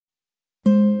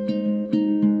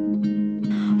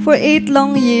For 8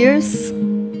 long years,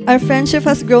 our friendship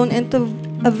has grown into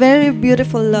a very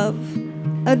beautiful love,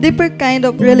 a deeper kind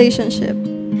of relationship.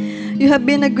 You have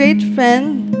been a great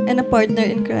friend and a partner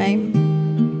in crime.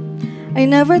 I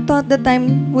never thought the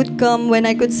time would come when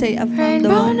I could say I found the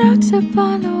Rainbow one. notes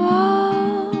upon the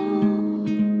wall,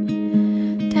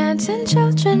 dancing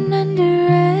children and the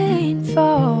rain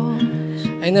falls.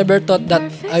 I never thought that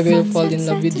I will fall in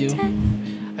love with you.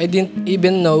 I didn't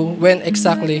even know when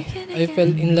exactly I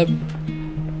fell in love.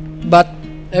 But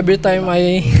every time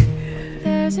I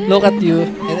look at you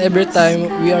and every time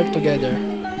we are together,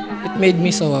 it made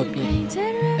me so happy.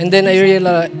 And then I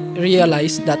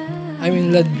realized that I'm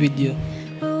in love with you.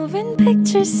 Moving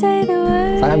pictures say the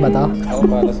words Saan ba to?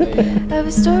 of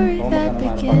a story that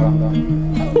begins.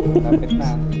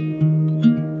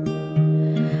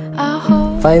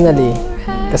 Finally,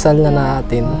 kasal na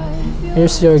natin.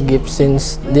 Here's your gift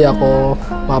since di ako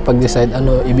makapag-decide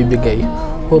ano ibibigay.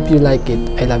 Hope you like it.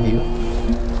 I love you.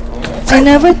 I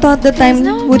never thought the time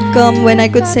would come when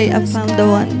I could say I found the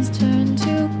one.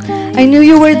 I knew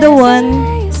you were the one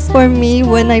for me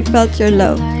when I felt your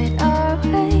love.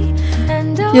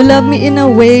 You love me in a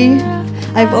way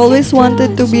I've always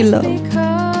wanted to be loved.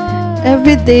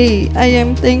 Every day, I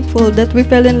am thankful that we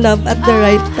fell in love at the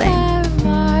right time.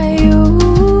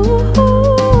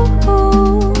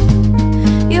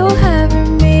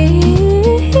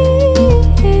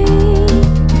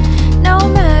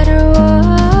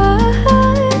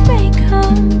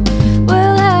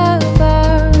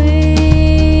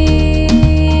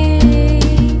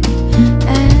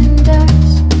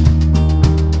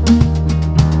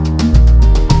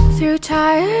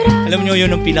 Alam nyo,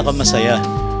 yun ang pinakamasaya.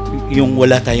 Yung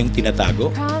wala tayong tinatago.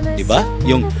 Diba?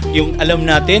 Yung alam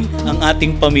natin, ang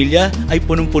ating pamilya ay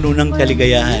punong-puno ng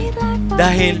kaligayahan.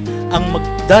 Dahil ang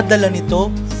magdadala nito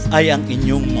ay ang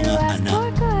inyong mga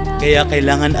anak. Kaya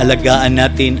kailangan alagaan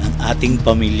natin ang ating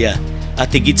pamilya.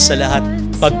 At higit sa lahat,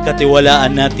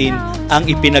 pagkatiwalaan natin ang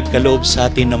ipinagkaloob sa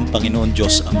atin ng Panginoon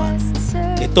Diyos Ama.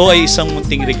 Ito ay isang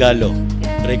munting regalo.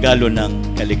 Regalo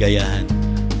ng kaligayahan.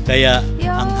 Kaya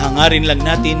ang hangarin lang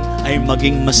natin ay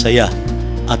maging masaya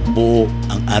at buo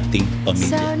ang ating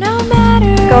pamilya.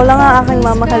 Ikaw lang ang aking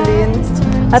mamahalin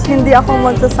at hindi ako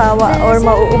magsasawa or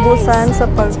mauubusan sa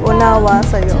pag-unawa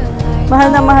sa iyo. Mahal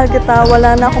na mahal kita,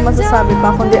 wala na akong masasabi pa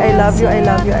kundi I love you, I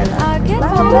love you, I love you.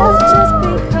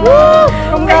 Woo!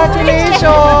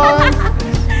 Congratulations!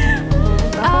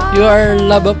 You are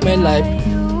love of my life.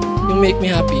 You make me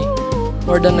happy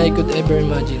more than I could ever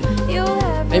imagine.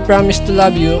 I promise to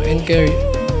love you and care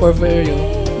for you.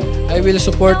 I will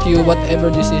support you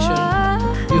whatever decision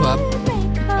you have.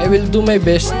 I will do my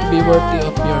best to be worthy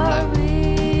of your love.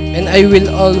 And I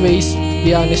will always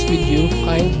be honest with you,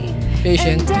 kind,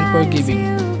 patient, and forgiving.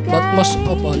 But most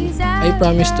of all, I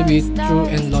promise to be true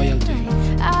and loyal to you.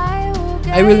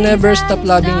 I will never stop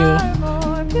loving you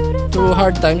through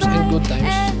hard times and good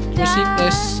times. Through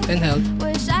sickness and health,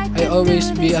 I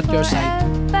always be at your side.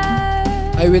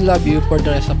 I will love you for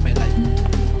the rest of my life.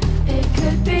 It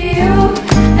could be you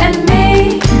and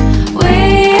me,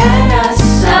 we and us,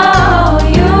 so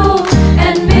you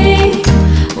and me,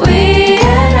 we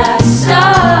and us, so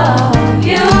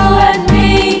you and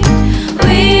me,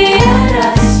 we and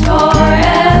us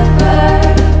forever.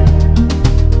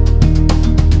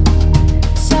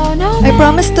 So no I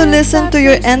promise to listen to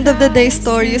your end of the day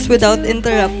stories without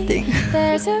interrupting.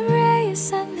 there's a race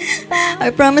and I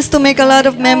promise to make a lot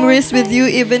of memories with you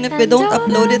even if we don't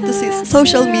upload it to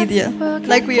social media,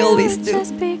 like we always do.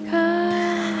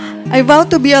 I vow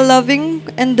to be a loving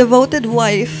and devoted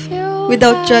wife,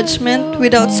 without judgment,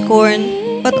 without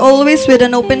scorn, but always with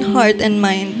an open heart and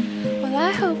mind.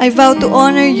 I vow to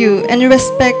honor you and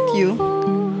respect you,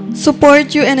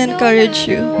 support you and encourage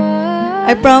you.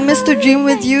 I promise to dream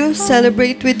with you,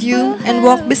 celebrate with you, and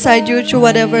walk beside you through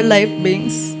whatever life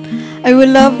brings. I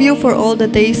will love you for all the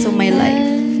days of my life.